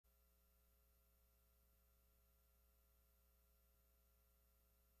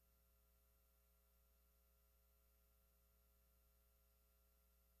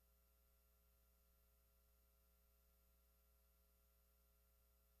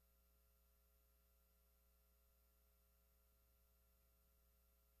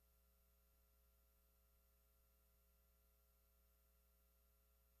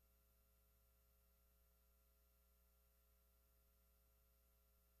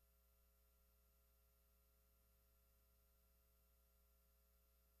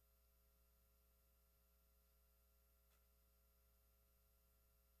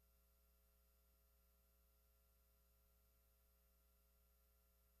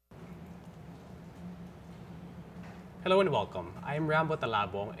Hello and welcome. I'm Rambo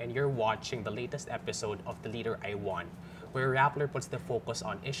Talabong and you're watching the latest episode of The Leader I Want, where Rappler puts the focus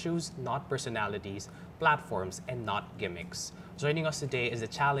on issues, not personalities, platforms, and not gimmicks. Joining us today is a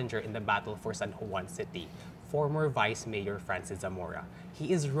challenger in the battle for San Juan City, former Vice Mayor Francis Zamora.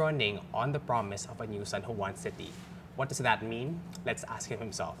 He is running on the promise of a new San Juan City. What does that mean? Let's ask him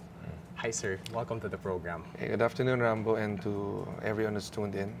himself. Hi, sir. Welcome to the program. Hey, good afternoon, Rambo, and to everyone who's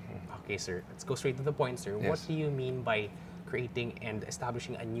tuned in. Okay, sir. Let's go straight to the point, sir. What Yes. do you mean by creating and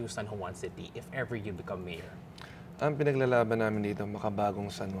establishing a new San Juan City if ever you become mayor? Ang pinaglalaban namin dito, makabagong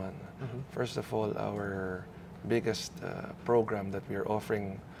San Juan. First of all, our biggest program that we are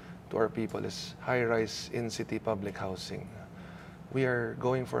offering to our people is high-rise in-city public housing. We are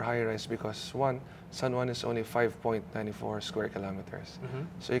going for high-rise because, one, San Juan is only 5.94 square kilometers.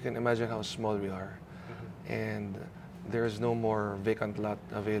 So you can imagine how small we are. And there's no more vacant lot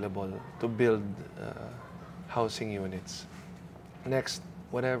available to build housing units. Next,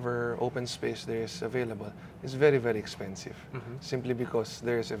 whatever open space there is available is very, very expensive, simply because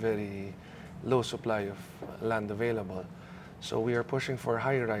there is a very low supply of land available. So we are pushing for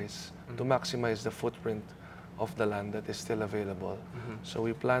high-rise to maximize the footprint of the land that is still available. So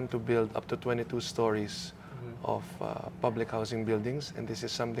we plan to build up to 22 stories of public housing buildings, and this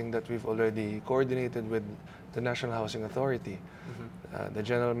is something that we've already coordinated with the National Housing Authority. The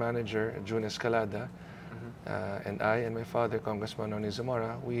General Manager, June Escalada, and I and my father, Congressman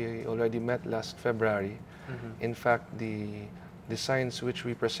Zamora, we already met last February. In fact, the signs which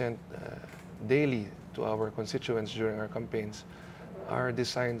we present daily to our constituents during our campaigns are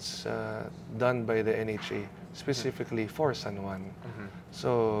designs done by the NHA specifically for San Juan.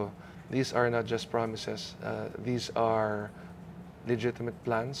 So these are not just promises. These are legitimate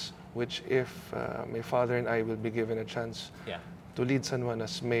plans, which if my father and I will be given a chance to lead San Juan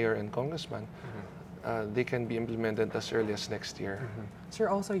as mayor and congressman, they can be implemented as early as next year. Sir,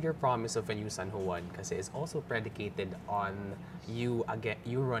 also your promise of a new San Juan kasi is also predicated on you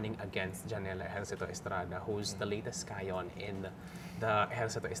running against Janela Ejercito Estrada, who's the latest scion in the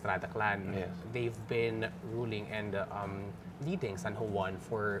Ejercito Estrada clan. Yes. They've been ruling and leading San Juan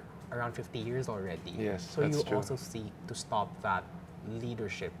for around 50 years already. Yes, so that's you true. also seek to stop that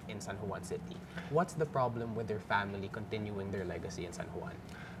leadership in San Juan City. What's the problem with their family continuing their legacy in San Juan?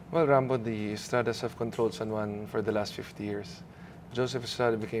 Well, Rambo, the Estradas have controlled San Juan for the last 50 years. Joseph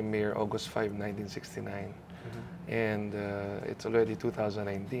Estrada became mayor August 5, 1969. And it's already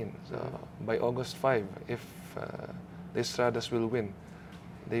 2019. So by August 5, if the Estradas will win,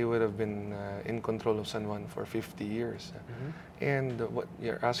 they would have been in control of San Juan for 50 years. And what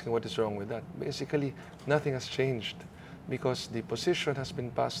you're asking, what is wrong with that? Basically, nothing has changed because the position has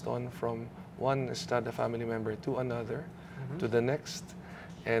been passed on from one Estrada family member to another, to the next,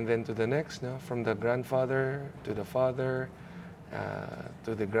 and then to the next, no? From the grandfather to the father,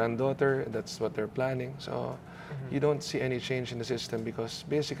 to the granddaughter. That's what they're planning. So you don't see any change in the system because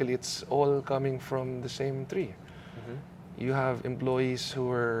basically it's all coming from the same tree. You have employees who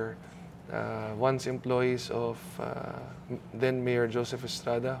were once employees of then Mayor Joseph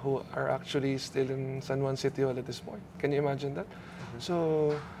Estrada who are actually still in San Juan City Hall at this point. Can you imagine that?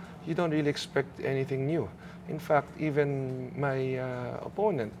 So you don't really expect anything new. In fact, even my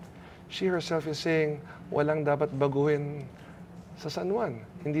opponent, she herself is saying, walang dapat baguhin sa San Juan.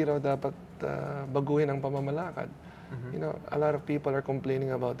 Hindi raw dapat baguhin ang pamamalakad. You know, a lot of people are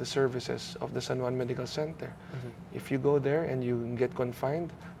complaining about the services of the San Juan Medical Center. If you go there and you get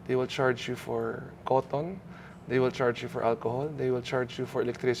confined, they will charge you for cotton, they will charge you for alcohol, they will charge you for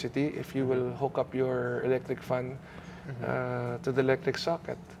electricity if you will hook up your electric fan to the electric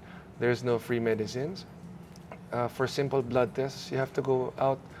socket. There's no free medicines. For simple blood tests, you have to go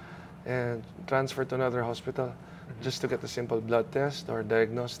out and transfer to another hospital just to get a simple blood test or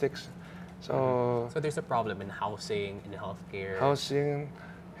diagnostics. So there's a problem in housing, in healthcare. Housing,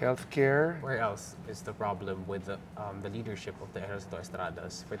 healthcare. Where else is the problem with the leadership of the Ejercito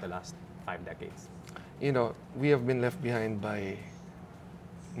Estradas for the last 5 decades? You know, we have been left behind by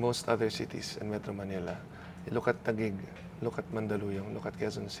most other cities in Metro Manila. Look at Taguig, look at Mandaluyong, look at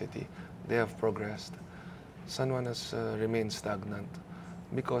Quezon City. They have progressed. San Juan has remained stagnant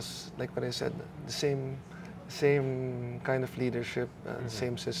because, like what I said, the same kind of leadership,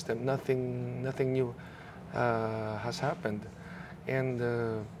 same system. Nothing new has happened. And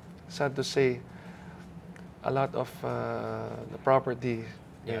sad to say, a lot of the property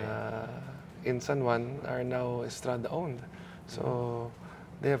in San Juan are now Estrada owned. So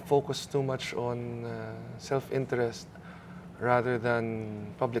they have focused too much on self-interest rather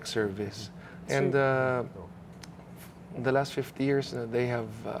than public service. And the last 50 years, they have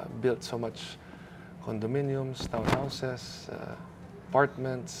built so much condominiums, townhouses,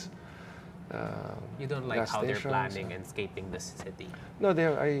 apartments. You don't like gas how they're stations. planning and scaping the city. No,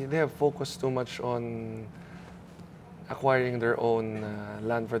 they have focused too much on acquiring their own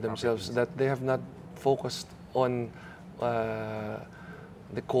land for themselves, Properties. that they have not focused on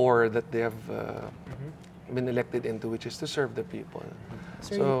the core that they have been elected into, which is to serve the people.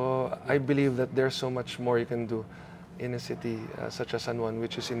 Sir, So I believe that there's so much more you can do in a city such as San Juan,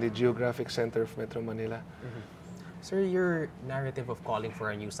 which is in the geographic center of Metro Manila. Sir, your narrative of calling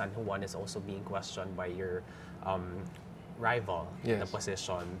for a new San Juan is also being questioned by your rival in the Yes.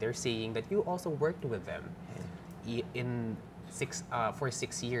 position. They're saying that you also worked with them. For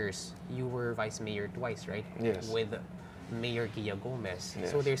 6 years, you were vice mayor twice, right? Yes. With Mayor Gia Gomez. Yes.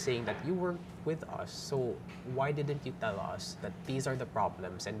 So they're saying that you worked with us. So why didn't you tell us that these are the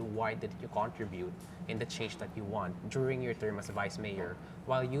problems and why didn't you contribute in the change that you want during your term as vice mayor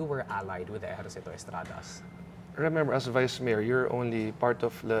while you were allied with the Ejercito Estradas? Remember, as vice mayor, you're only part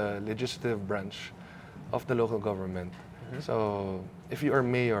of the legislative branch of the local government. So if you are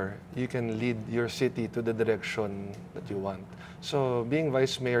mayor, you can lead your city to the direction that you want. So being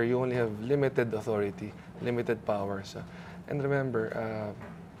vice mayor, you only have limited authority, limited powers. And remember,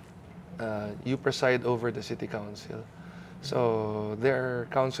 you preside over the city council. So there are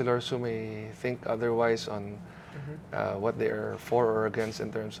councilors who may think otherwise on what they are for or against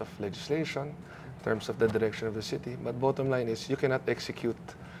in terms of legislation, in terms of the direction of the city. But bottom line is you cannot execute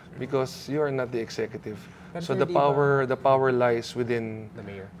because you are not the executive. But So sir, the power lies within The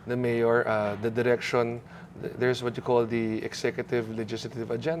mayor. the mayor, the direction. There's what you call the executive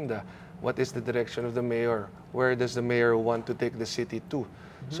legislative agenda. What is the direction of the mayor? Where does the mayor want to take the city to?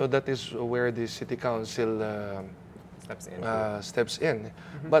 So that is where the city council Steps in. steps in.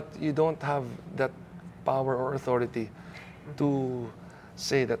 But you don't have that power or authority to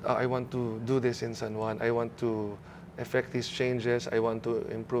say that I want to do this in San Juan. I want to effect these changes. I want to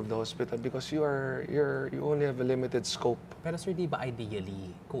improve the hospital because you only have a limited scope. Pero sir, di ba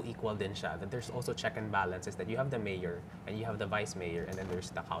ideally, co-equal din siya? That there's also check and balances, that you have the mayor and you have the vice mayor and then there's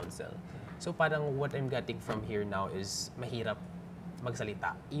the council. So parang what I'm getting from here now is mahirap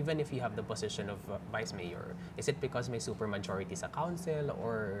magsalita, even if you have the position of vice mayor. Is it because may supermajority sa council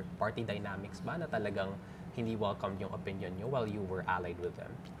or party dynamics ba na talagang hindi welcome yung opinion nyo while you were allied with them?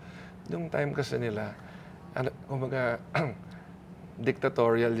 Yung time kasi nila, kumbaga,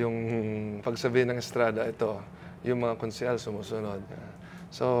 dictatorial yung pagsabi ng Estrada, ito, yung mga konsehal sumusunod.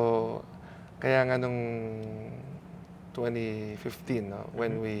 So, kaya nga nung 2015, no,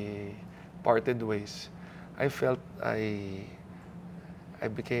 when we parted ways, I felt I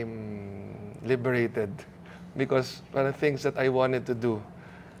became liberated because parang things that I wanted to do,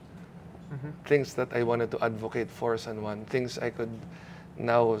 things that I wanted to advocate for San Juan, things I could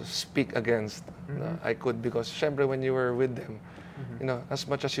now speak against. I could because syempre when you were with them, you know, as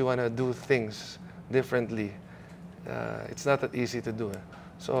much as you want to do things differently, it's not that easy to do.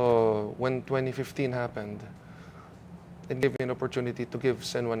 So when 2015 happened, it gave me an opportunity to give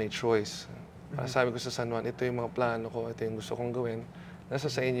San Juan a choice. Sabi ko sa San Juan, ito yung mga plano ko, ito yung gusto kong gawin. Nasa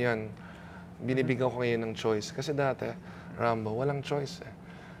sa inyo yan. Binibigyan ko ngayon ng choice. Kasi dati, Rambo, walang choice.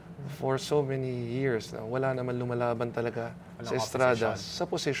 For so many years, wala naman lumalaban talaga sa Estrada sa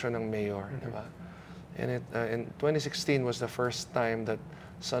posisyon ng mayor. Diba? And 2016 was the first time that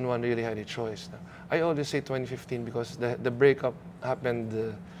San Juan really had a choice. I always say 2015 because the breakup happened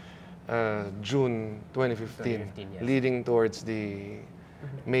June 2015, 2015, yes. leading towards the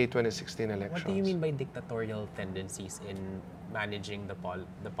May 2016 elections. What do you mean by dictatorial tendencies in managing the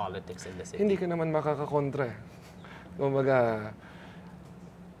politics in the city? Hindi ka naman makakakontra. Kumbaga,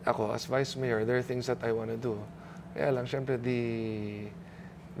 ako as vice mayor, there are things that I want to do. Kaya lang, syempre, the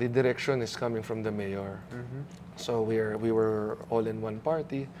direction is coming from the mayor. So we were all in one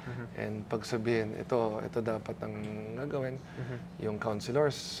party, and pag sabihin, ito dapat ang gagawin. Yung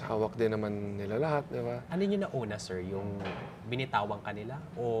councilors, hawak din naman nila lahat, di ba? Ano yung nauna, sir? Yung binitawan kanila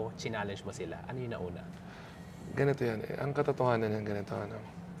o challenge mo sila? Ano yung nauna? Ganito yan. Ang katotohanan yan, ganito.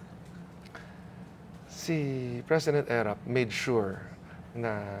 Si President Erap made sure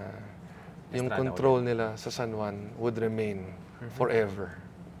na yung Estrada control nila sa San Juan would remain forever.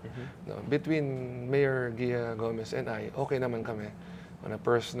 No, between Mayor Gia Gomez and I, okay naman kami on a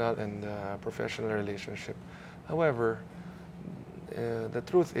personal and professional relationship. However, the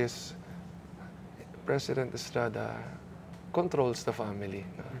truth is, President Estrada controls the family.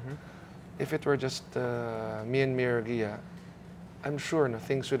 No? If it were just me and Mayor Gia, I'm sure na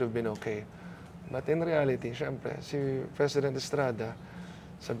things would have been okay. But in reality, syempre, si President Estrada,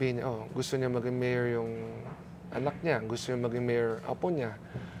 sabihin niya, gusto niya maging mayor yung anak niya, gusto niya maging mayor apo niya,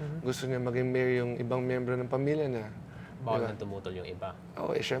 gusto niya maging mayor yung ibang miyembro ng pamilya niya. Bawal nang tumutol yung iba.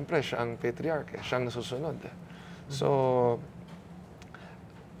 Oo, syempre, siya ang patriarch, siya ang nasusunod. So,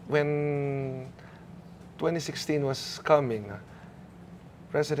 when 2016 was coming,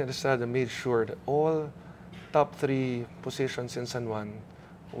 President Estrada made sure that all top 3 positions in San Juan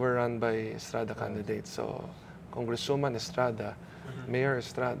were run by Estrada candidates. So, Congresswoman Estrada, Mayor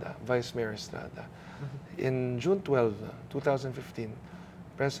Estrada, Vice Mayor Estrada. In June 12, 2015,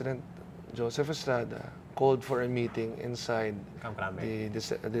 President Joseph Estrada called for a meeting inside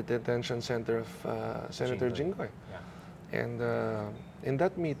the detention center of Senator Jinggoy. Yeah. And in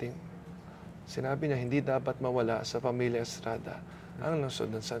that meeting, sinabi niya hindi dapat mawala sa pamilya Estrada ang lungsod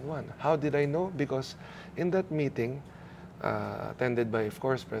ng San Juan. How did I know? Because in that meeting, attended by, of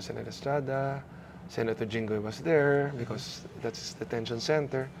course, President Estrada, Senator Jinggoy was there because that's his detention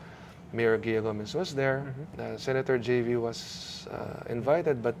center. Mayor Gia Gomez was there. Senator JV was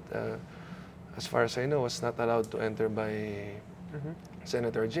invited, but as far as I know, was not allowed to enter by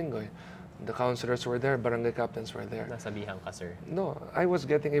Senator Jinggoy. The councilors were there, barangay captains were there. Nasabihan ka, sir? No, I was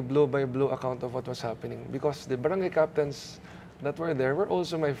getting a blow-by-blow account of what was happening because the barangay captains that were there were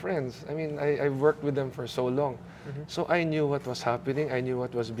also my friends. I mean, I've worked with them for so long. So I knew what was happening. I knew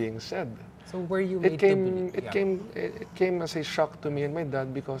what was being said. So were you It made to came, believe? it came as a shock to me and my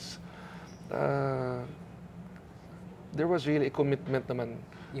dad because there was really a commitment naman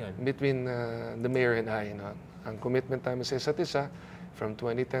Yun. between the mayor and I. No? Ang commitment namin sa isa't isa, from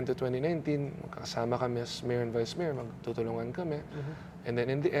 2010 to 2019, kasama kami as mayor and vice mayor, magtutulungan kami. And then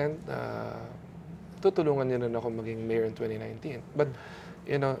in the end, tutulungan niya rin ako maging mayor in 2019. But,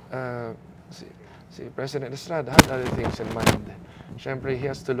 you know, si President Estrada had other things in mind. Siyempre, he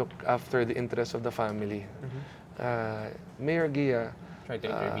has to look after the interests of the family. Mayor Gia, Try to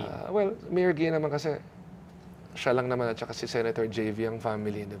intervene. well, Mayor Gia naman kasi, siya lang naman at saka si Senator JV ang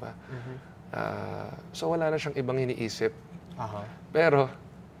family, di ba? So wala na siyang ibang iniisip. Pero,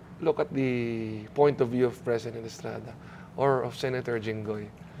 look at the point of view of President Estrada or of Senator Jinggoy.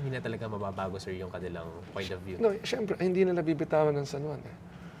 Hindi na talaga mababago, sir, yung kanilang point of view. No, siyempre, hindi nila bibitawan ng San Juan.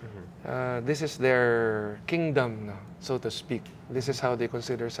 This is their kingdom, no, so to speak. This is how they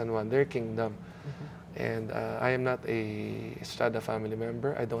consider San Juan, their kingdom. And I am not a Estrada family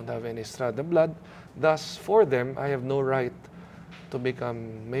member. I don't have any Estrada blood. Thus, for them, I have no right to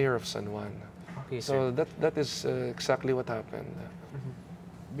become mayor of San Juan. Okay, So sir. that is exactly what happened.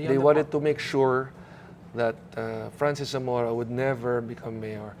 Beyond They the wanted to make sure that Francis Zamora would never become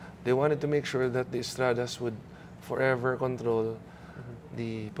mayor. They wanted to make sure that the Estradas would forever control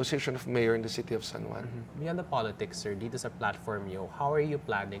the position of mayor in the city of San Juan. Beyond the politics, sir, dito sa platform nyo, how are you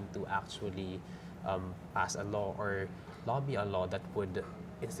planning to actually pass a law or lobby a law that would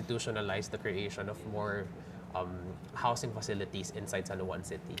institutionalize the creation of more housing facilities inside San Juan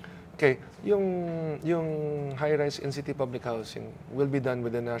City? Okay, yung high-rise in-city public housing will be done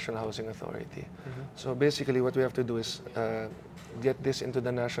with the National Housing Authority. So basically what we have to do is get this into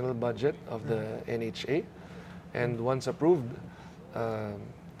the national budget of the NHA, and once approved,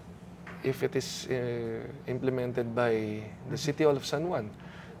 if it is implemented by the City Hall of San Juan,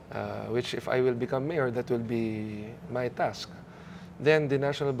 which if I will become mayor, that will be my task, then the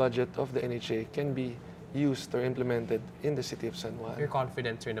national budget of the NHA can be used or implemented in the city of San Juan. You're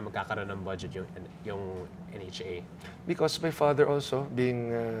confident, sir, na magkakaroon ng budget yung NHA? Because my father also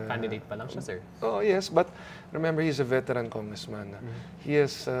being... Candidate pa lang siya, sir. Oh, yes, but remember, he's a veteran congressman. He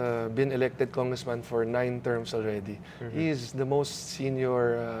has been elected congressman for 9 terms already. He is the most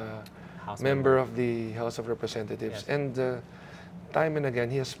senior member of the House of Representatives. Yes. And time and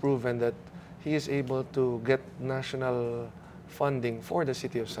again, he has proven that he is able to get national funding for the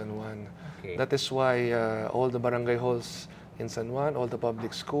city of San Juan. Okay. That is why all the barangay halls in San Juan, all the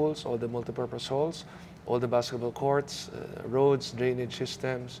public schools, all the multipurpose halls, all the basketball courts, roads, drainage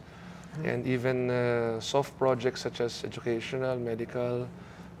systems, and even soft projects such as educational, medical,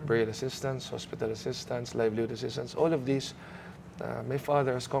 burial assistance, hospital assistance, livelihood assistance, all of these, my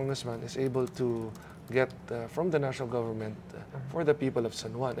father as congressman is able to get from the national government for the people of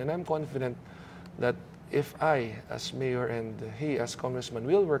San Juan. And I'm confident that if I, as mayor, and he, as congressman,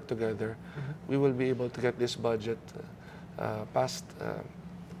 will work together, we will be able to get this budget passed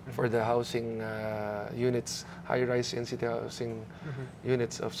for the housing units, high-rise in-city housing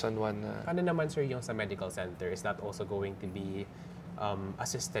units of San Juan. Ano naman, sir, yung sa medical center? Is that also going to be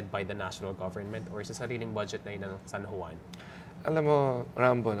assisted by the national government or sa sariling budget na yun ng San Juan? Alam mo,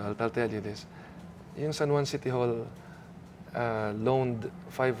 Rambo, no, I'll tell you this. Yung San Juan City Hall loaned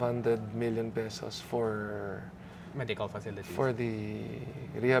 500 million pesos for Medical facilities. the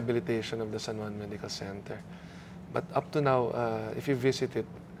rehabilitation of the San Juan Medical Center. But up to now, if you visit it,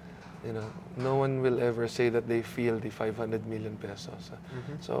 you know, no one will ever say that they feel the 500 million pesos.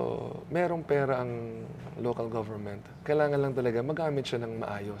 So, merong pera ang local government. Kailangan lang talaga magamit siya ng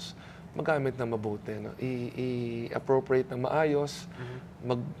maayos. Magamit ng mabuti. No? I-appropriate ng maayos.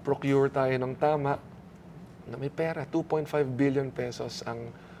 Mag-procure tayo ng tama. Na may pera. 2.5 billion pesos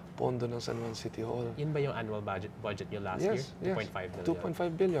ang pondo ng San Juan City Hall. Yun ba yung annual budget nyo last year? 2.5 billion.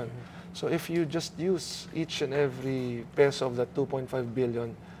 2.5 billion. So if you just use each and every peso of that 2.5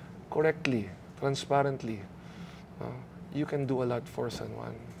 billion correctly, transparently, you can do a lot for San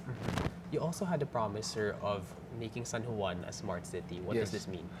Juan. You also had a promise, sir, of making San Juan a smart city. What does this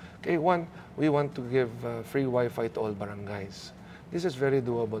mean? Okay, one, we want to give free Wi-Fi to all barangays. This is very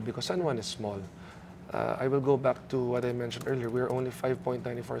doable because San Juan is small. I will go back to what I mentioned earlier. We're only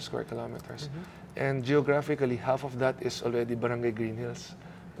 5.94 square kilometers. And geographically, half of that is already Barangay Green Hills,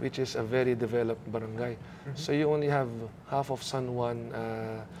 which is a very developed barangay. So you only have half of San Juan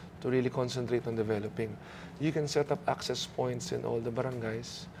to really concentrate on developing. You can set up access points in all the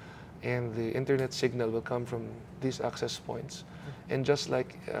barangays, and the internet signal will come from these access points. And just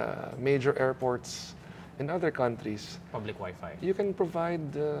like major airports in other countries, Public Wi-Fi. you can provide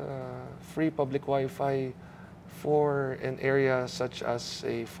free public Wi-Fi for an area such as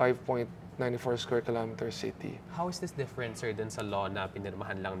a 5.94 square kilometer city. How is this different, sir, dun sa law na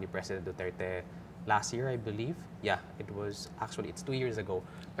pinirmahan lang ni President Duterte last year, I believe? Yeah, it's 2 years ago.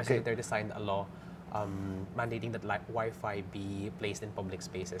 President Duterte signed a law mandating that Wi-Fi be placed in public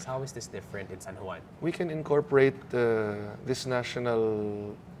spaces. How is this different in San Juan? We can incorporate this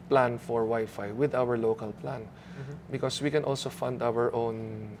national plan for Wi-Fi with our local plan because we can also fund our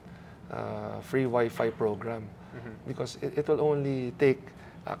own free Wi-Fi program because it will only take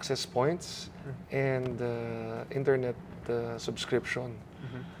access points and internet subscription.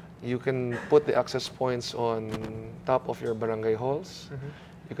 You can put the access points on top of your barangay halls.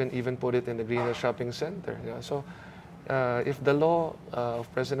 You can even put it in the Green Hills Shopping Center. Yeah? So if the law of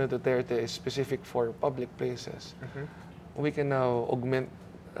President Duterte is specific for public places, we can now augment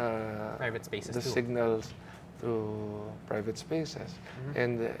Private spaces the too. signals through private spaces.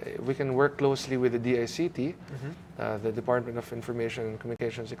 And we can work closely with the DICT, the Department of Information and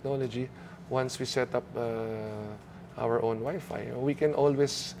Communications Technology, once we set up our own Wi-Fi. We can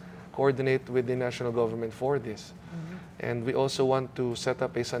always coordinate with the national government for this. And we also want to set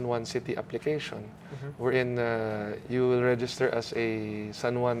up a San Juan City application, wherein you will register as a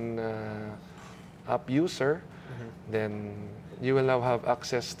San Juan app user, then you will now have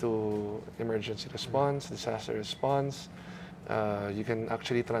access to emergency response, disaster response. You can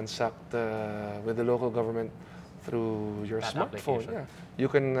actually transact with the local government through your That smartphone. application. Yeah. You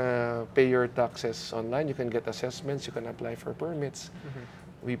can pay your taxes online, you can get assessments, you can apply for permits.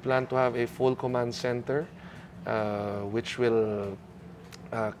 We plan to have a full command center which will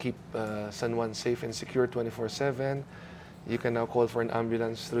keep San Juan safe and secure 24/7. You can now call for an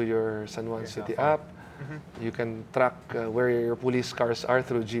ambulance through your San Juan City app. You can track where your police cars are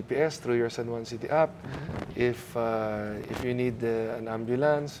through GPS, through your San Juan City app. If you need an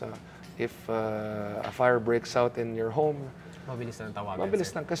ambulance, if a fire breaks out in your home, Mabilis lang tawagan,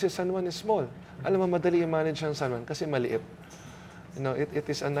 mabilis sir. lang kasi San Juan is small. Alam mo, madali i-manage ang San Juan kasi maliit. You know, it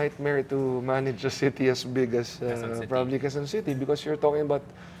is a nightmare to manage a city as big as Quezon City. probably Quezon City because you're talking about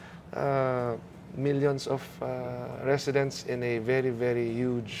millions of residents in a very, very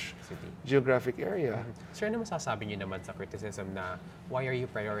huge City. geographic area. Sir, ano masasabi niyo naman sa criticism na why are you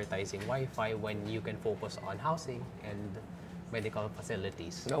prioritizing Wi-Fi when you can focus on housing and medical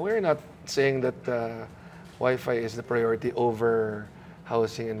facilities? Now, we're not saying that Wi-Fi is the priority over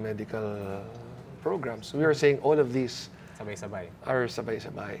housing and medical programs. We are saying all of these Sabay-sabay. are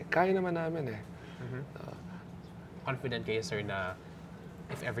sabay-sabay. Kaya naman namin eh. Confident kayo, sir, na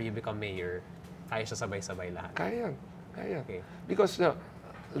if ever you become mayor, kaya siya sabay-sabay lahat? Kaya yan. Kaya yan. Okay. Because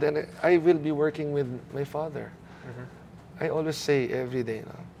then I will be working with my father. I always say every day,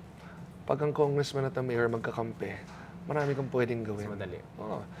 pag ang congressman at ang mayor magkakampi, marami kang pwedeng Mas gawin. madali.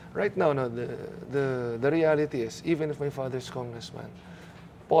 Oh, right now, the reality is, even if my father's congressman,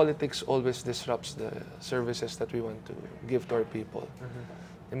 politics always disrupts the services that we want to give to our people.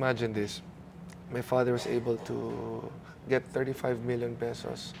 Imagine this. My father was able to get 35 million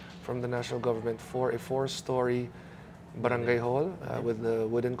pesos from the national government for a 4-story barangay hall with the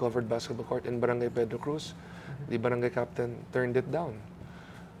wooden covered basketball court in Barangay Pedro Cruz. The barangay captain turned it down.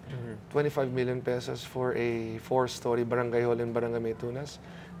 25 million pesos for a 4-story barangay hall in Barangay Maytunas.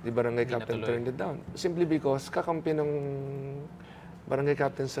 The barangay Hindi captain natuloy. turned it down. Simply because kakampi ng barangay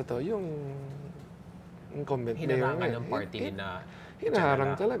captain sa to, yung incumbent mayor Hinarangan ngayon. ng party na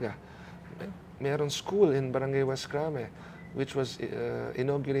Hinaharang general. talaga. Meron school in Barangay West Crame, which was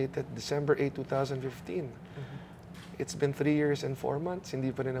inaugurated December 8, 2015. It's been 3 years and 4 months, hindi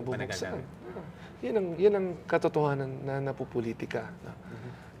pa rin nabubuksan. Yun ang katotohanan na napupolitika. No?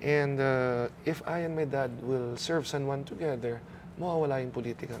 And if I and my dad will serve San Juan together, mawawala yung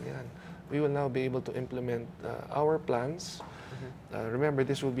politikang yan. We will now be able to implement our plans. Remember,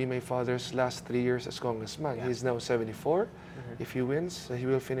 this will be my father's last 3 years as congressman. He's now 74. If he wins, he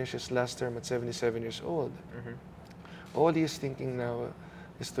will finish his last term at 77 years old. All he is thinking now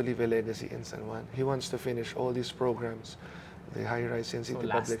is to leave a legacy in San Juan. He wants to finish all these programs, the high-rise in city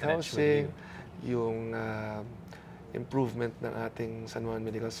public housing, yung improvement ng ating San Juan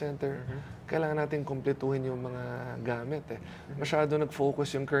Medical Center. Kailangan natin kumpletuhin yung mga gamit. Masyado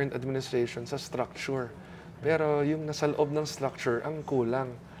nag-focus yung current administration sa structure. Pero yung nasa loob ng structure, ang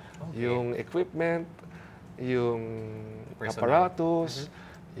kulang. Yung equipment, yung apparatus,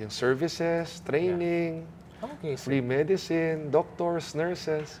 yung services, training, free medicine, doctors,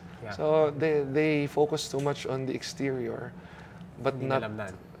 nurses. So they focus too much on the exterior, but not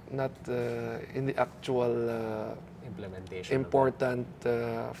in the actual implementation important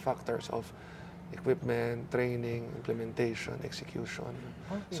factors of equipment, training, implementation, execution.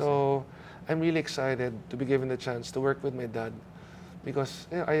 So I'm really excited to be given the chance to work with my dad because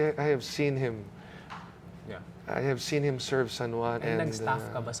I have seen him. I have seen him serve San Juan. And nag-staff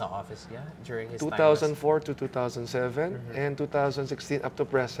ka ba sa office niya during his 2004 to 2007 and 2016 up to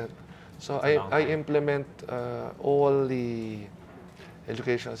present. So I implement all the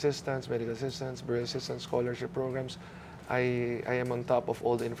educational assistance, medical assistance, bureau assistance, scholarship programs. I am on top of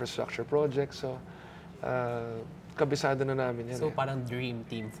all the infrastructure projects. So kabisado na namin yan. So parang dream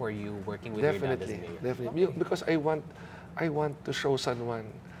team for you working with your dad as mayor. Definitely. Because I want to show San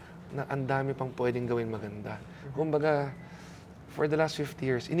Juan na ang dami pang pwedeng gawin maganda. Kumbaga, for the last 50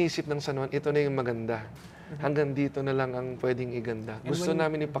 years, inisip ng San Juan, ito na yung maganda. Hanggang dito na lang ang pwedeng iganda. Gusto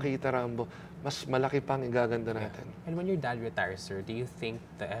namin ipakita, Rambo, mas malaki pang igaganda natin. And when your dad retires, sir, do you think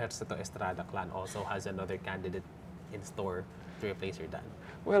the Ejercito Estrada clan also has another candidate in store to replace your dad?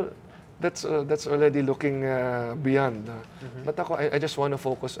 Well, that's already looking beyond. But ako, I just want to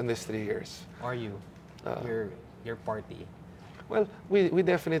focus on these 3 years. Or you, your party? Well, we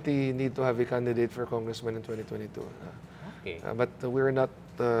definitely need to have a candidate for congressman in 2022. But we're not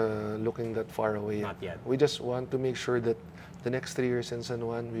looking that far away. Not yet. We just want to make sure that the next 3 years in San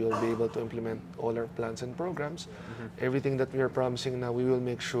Juan, we will be able to implement all our plans and programs. Everything that we are promising now, we will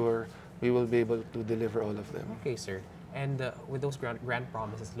make sure we will be able to deliver all of them. Okay, sir. And with those grand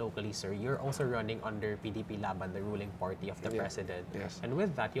promises locally, sir, you're also running under PDP Laban, the ruling party of the president. Yes. And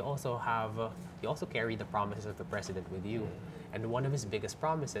with that, you also carry the promises of the president with you. And one of his biggest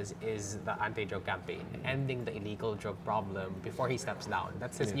promises is the anti-drug campaign, ending the illegal drug problem before he steps down.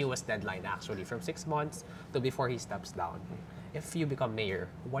 That's his newest deadline, actually, from 6 months to before he steps down. If you become mayor,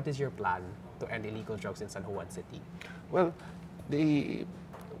 what is your plan to end illegal drugs in San Juan City? Well, the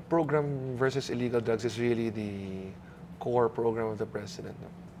program versus illegal drugs is really the core program of the president.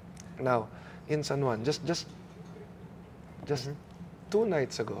 Now, in San Juan, just 2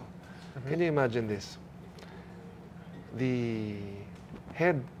 nights ago, can you imagine this? The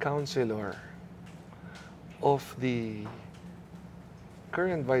head councilor of the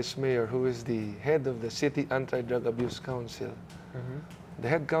current vice mayor, who is the head of the City Anti-Drug Abuse Council, the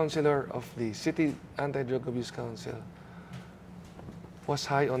head councilor of the City Anti-Drug Abuse Council was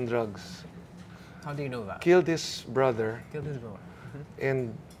high on drugs. How do you know that? Killed his brother.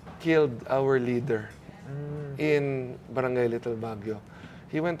 And killed our leader in Barangay Little Baguio.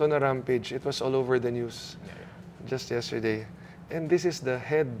 He went on a rampage. It was all over the news just yesterday. And this is the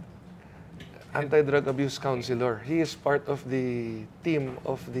head anti-drug abuse counselor. He is part of the team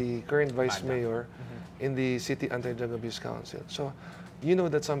of the current vice mayor in the City Anti-Drug Abuse Council. So you know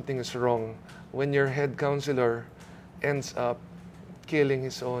that something is wrong when your head counselor ends up killing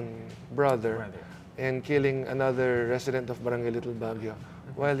his own brother and killing another resident of Barangay Little Baguio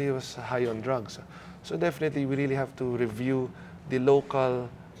while he was high on drugs. So definitely we really have to review the local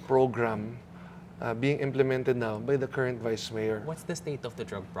program being implemented now by the current vice mayor. What's the state of the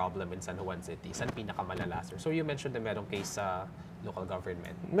drug problem in San Juan City? Saan pinakamalala, sir? So you mentioned na merong case sa local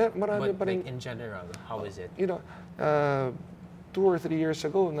government. Marami pa rin. Like in general, how is it? You know, 2 or 3 years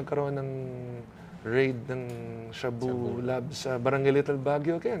ago, nagkaroon ng raid ng Shabu lab sa Barangay Little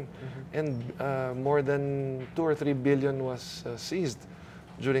Baguio again. And more than 2 or 3 billion was seized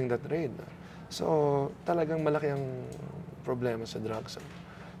during that raid. So talagang malaki ang problema sa drugs.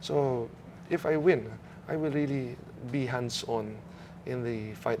 So if I win, I will really be hands-on in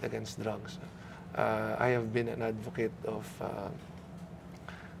the fight against drugs. I have been an advocate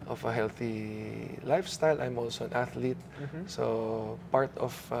of a healthy lifestyle. I'm also an athlete, so part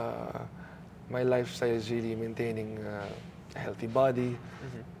of my lifestyle is really maintaining a healthy body,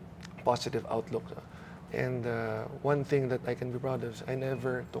 positive outlook. And one thing that I can be proud of is I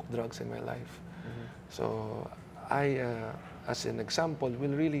never took drugs in my life. So I, as an example,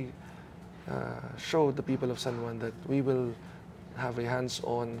 will really show the people of San Juan that we will have a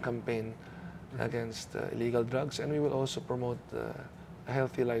hands-on campaign against illegal drugs, and we will also promote a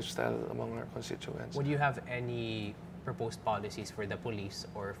healthy lifestyle among our constituents. Would you have any proposed policies for the police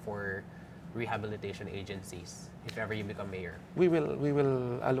or for rehabilitation agencies if ever you become mayor? We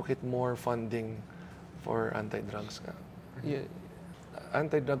will allocate more funding for anti-drugs.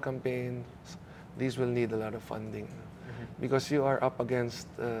 Anti-drug campaigns, these will need a lot of funding because you are up against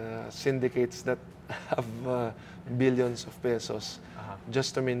syndicates that have billions of pesos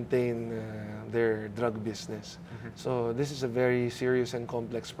just to maintain their drug business. So this is a very serious and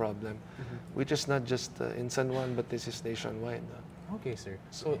complex problem, which is not just in San Juan, but this is nationwide. Okay, sir.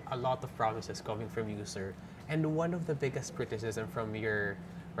 So a lot of promises coming from you, sir. And one of the biggest criticism from your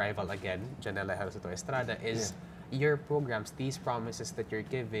rival again, Janela Hersoto Estrada, is your programs, these promises that you're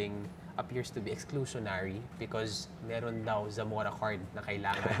giving appears to be exclusionary because meron daw Zamora card na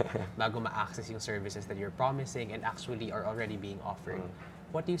kailangan bago ma-access yung services that you're promising and actually are already being offered.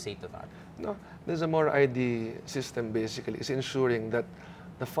 What do you say to that? No, the Zamora ID system basically is ensuring that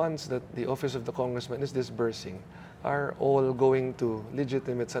the funds that the Office of the Congressman is disbursing are all going to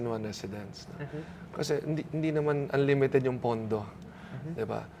legitimate San Juan residents. No? Kasi hindi naman unlimited yung pondo.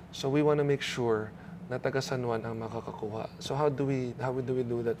 Diba? So we want to make sure na taga San Juan ang makakakuha. So how do we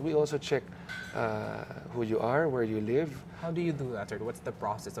do that? We also check who you are, where you live. How do you do that, sir? What's the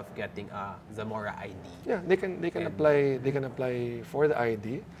process of getting a Zamora ID? Yeah, they can apply for the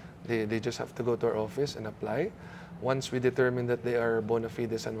ID. They just have to go to our office and apply. Once we determine that they are bona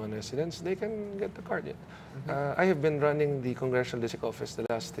fide San Juan residents, they can get the card. I have been running the Congressional District Office the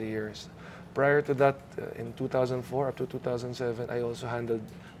last 3 years. Prior to that, in 2004 up to 2007, I also handled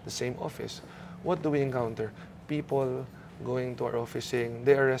the same office. What do we encounter? People going to our office saying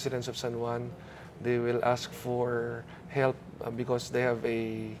they are residents of San Juan. They will ask for help because they have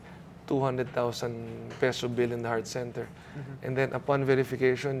a 200,000 peso bill in the heart center. And then upon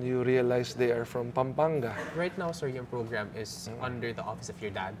verification, you realize they are from Pampanga. Right now, sir, your program is under the office of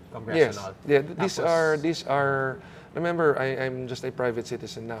your dad, congressional. Yes. Yeah, these are. Remember, I'm just a private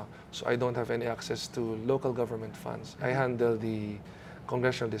citizen now, so I don't have any access to local government funds. I handle the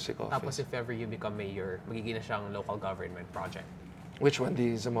Congressional District Office. Tapos if ever you become mayor, magiging na siyang local government project. Which one?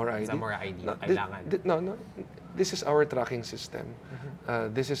 The Zamora ID? Zamora ID, No, kailangan. no. This is our tracking system.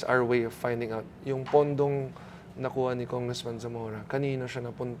 This is our way of finding out yung pondong nakuha ni Congressman Zamora. Kanino siya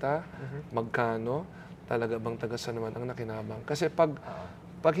napunta? Magkano? Talaga bang taga San Juan ang nakinabang? Kasi pag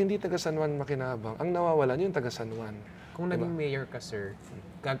hindi taga San Juan makinabang, ang nawawalan yung taga San Juan. Kung naging mayor ka, sir,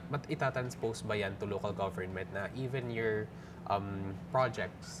 itatranspose ba yan to local government na even your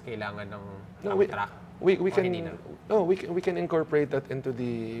projects kailangan ng track? We can incorporate that into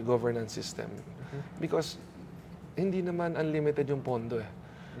the governance system because hindi naman unlimited yung pondo eh.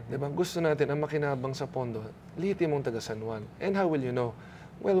 Diba? Gusto natin ang makinabang sa pondo, lihitin mong taga San Juan. And how will you know?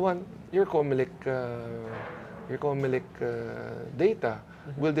 Well, one, your COMELEC data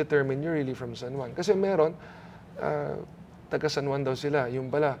will determine you're really from San Juan. Kasi meron, taga San Juan daw sila.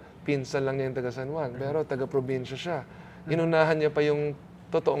 Yung pala, pinsan lang niya yung taga San Juan. Pero taga-probinsya siya. Inunahan niya pa yung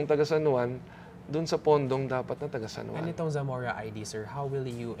totoong taga San Juan dun sa pondong dapat na taga San Juan. And itong Zamora ID, sir, how will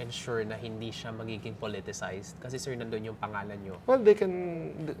you ensure na hindi siya magiging politicized? Kasi sir, nandun yung pangalan nyo. Well, they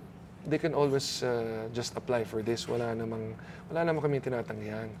can always just apply for this. Wala namang kami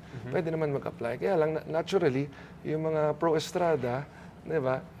tinatanggihan. Pwede naman mag-apply. Kaya lang, naturally, yung mga pro-Estrada, di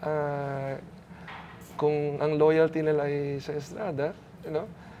ba, kung ang loyalty nila ay sa Estrada,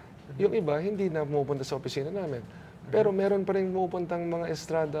 yung iba, hindi na pumupunta sa opisina namin. Pero meron pa rin pumupuntang mga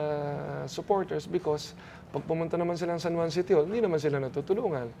Estrada supporters because pag pumunta naman sila ng San Juan City Hall, hindi naman sila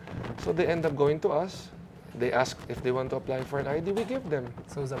natutulungan. So they end up going to us. They ask if they want to apply for an ID, we give them.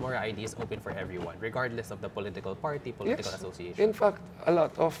 So Zamora ID is open for everyone, regardless of the political party, political association? In fact, a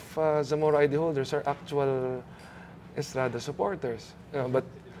lot of Zamora ID holders are actual Estrada supporters. But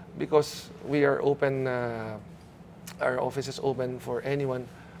because we are open, our office is open for anyone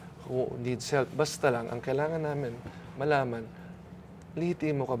who needs help. Basta lang, ang kailangan namin malaman,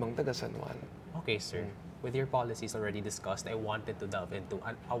 lihitin mo ka bang taga San Juan? Okay, sir. With your policies already discussed, I wanted to delve into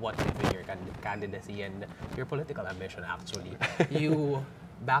what if in your candidacy and your political ambition, actually. You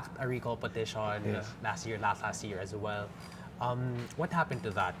backed a recall petition last year as well. What happened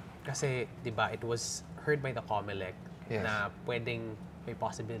to that? Kasi, di ba, it was heard by the COMELEC na pwedeng may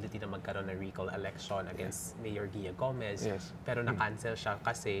possibility na magkaroon ng recall election against Mayor Gia Gomez. Yes. Pero na-cancel siya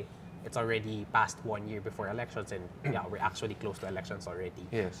kasi it's already past 1 year before elections and yeah, we're actually close to elections already.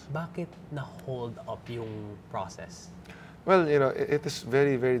 Yes. Bakit na-hold up yung process? Well, it is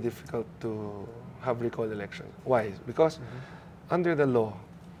very, very difficult to have recall election. Why? Because under the law,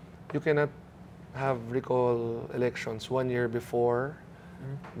 you cannot have recall elections 1 year before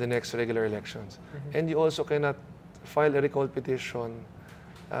the next regular elections. And you also cannot file a recall petition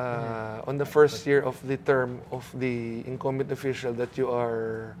on the first year of the term of the incumbent official that you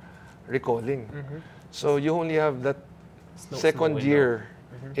are recalling. So you only have that second year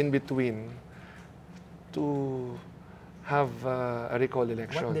in between to have a recall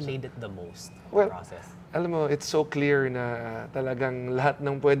election. What delayed it the most, Well, process? Alam mo, it's so clear na talagang lahat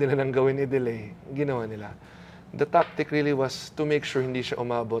ng pwede nilang gawin i-delay, ginawa nila. The tactic really was to make sure hindi siya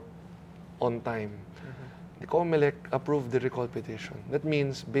umabot on time. The COMELEC approved the recall petition. That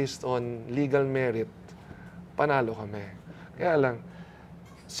means, based on legal merit, panalo kami. Kaya lang,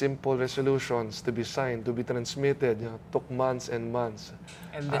 simple resolutions to be signed, to be transmitted, took months and months.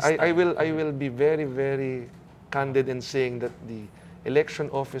 And this I will be very, very candid in saying that the election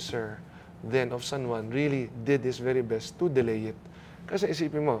officer then of San Juan really did his very best to delay it. Kasi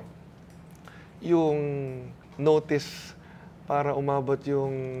isipin mo, yung notice para umabot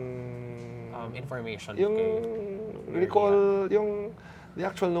yung information yung kay recall, yung the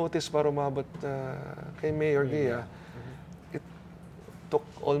actual notice para umabot kay Mayor Gia, it took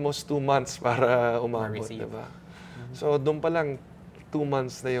almost 2 months para umabot, diba? So doon pa lang 2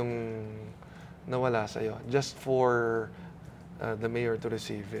 months na yung nawala sa'yo just for the mayor to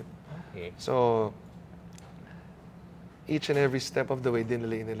receive it. Okay. So each and every step of the way,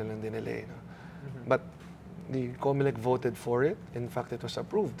 dinelay nila ng dinelay. No? But the COMELEC voted for it. In fact, it was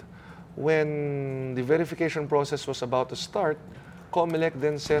approved. When the verification process was about to start, COMELEC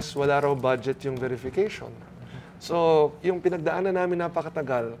then says wala raw budget yung verification. So, yung pinagdaanan namin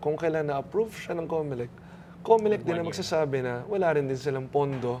napakatagal, kung kailan na-approve siya ng COMELEC din na magsasabi na wala rin din silang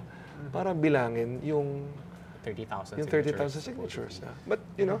pondo para bilangin yung 30,000 signatures. But,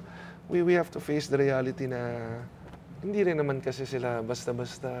 we have to face the reality na hindi rin naman kasi sila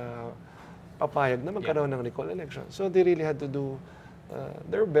basta-basta papayag na magkaroon ng recall election. So they really had to do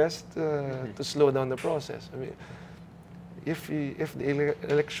their best to slow down the process. I mean, if the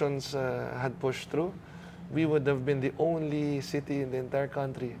elections had pushed through, we would have been the only city in the entire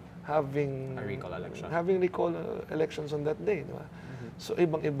country having a recall election. Having recall elections on that day. Diba? So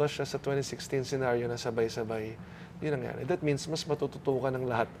ibang-iba siya sa 2016 scenario na sabay-sabay. Yun ang nangyari. That means mas matututukan ng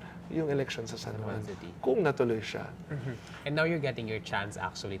lahat yung election sa San Juan kung natuloy siya. And now you're getting your chance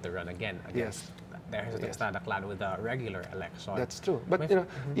actually to run again against the clan with a regular election. That's true. But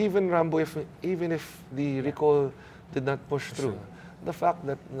even Rambo, even if the recall did not push through, the fact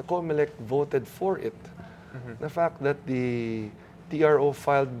that the COMELEC voted for it, the fact that the TRO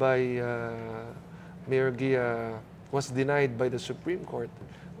filed by Mayor Gia was denied by the Supreme Court,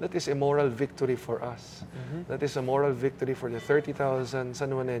 that is a moral victory for us. That is a moral victory for the 30,000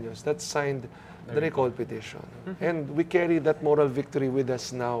 San Juaneños that signed the recall petition. And we carry that moral victory with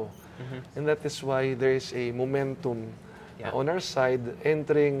us now. And that is why there is a momentum on our side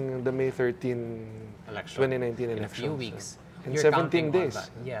entering the May 13, 2019 election. In a few weeks. In 17 days.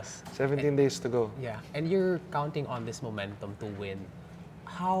 Yes. 17 days to go. Yeah. And you're counting on this momentum to win.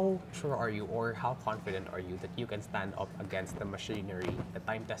 How sure are you, or how confident are you that you can stand up against the machinery, the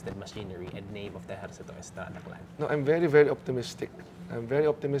time-tested machinery and name of the Ejército Estrada clan? No, I'm very, very optimistic. I'm very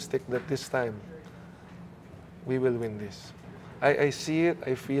optimistic that this time we will win this. I see it,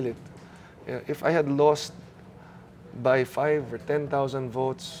 I feel it. If I had lost by 5 or 10,000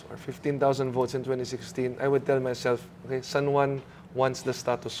 votes or 15,000 votes in 2016, I would tell myself, okay, San Juan wants the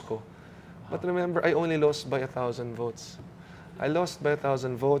status quo. But remember, I only lost by 1,000 votes. I lost by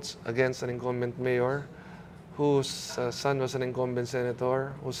 1,000 votes against an incumbent mayor whose son was an incumbent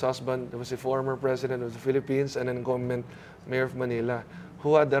senator, whose husband was a former president of the Philippines and an incumbent mayor of Manila,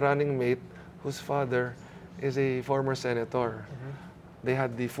 who had a running mate whose father is a former senator. They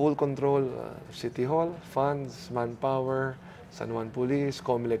had the full control of City Hall, funds, manpower, San Juan Police,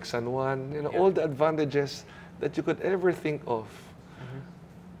 COMELEC San Juan, all the advantages that you could ever think of.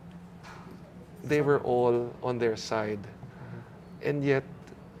 They were all on their side. And yet,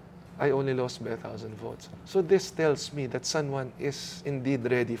 I only lost by 1,000 votes. So this tells me that San Juan is indeed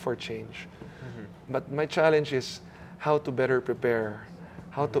ready for change. But my challenge is how to better prepare,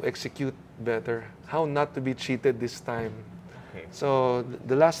 how to execute better, how not to be cheated this time. Okay. So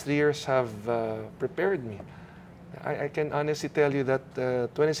the last 3 years have prepared me. I can honestly tell you that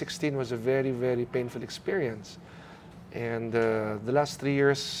 2016 was a very, very painful experience. And the last 3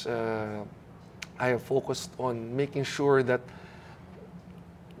 years, I have focused on making sure that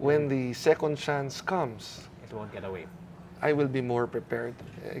when the second chance comes, It won't get away. I will be more prepared.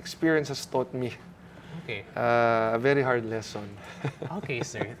 Experience has taught me Okay. a very hard lesson. Okay,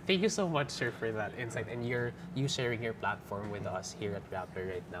 sir. Thank you so much, sir, for that insight and you sharing your platform with us here at Rappler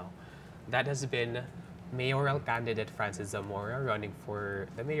right now. That has been mayoral candidate Francis Zamora running for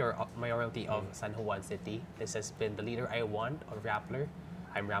the mayoralty of San Juan City. This has been the leader I want of Rappler.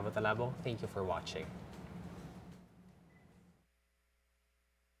 I'm Rambo Talabo. Thank you for watching.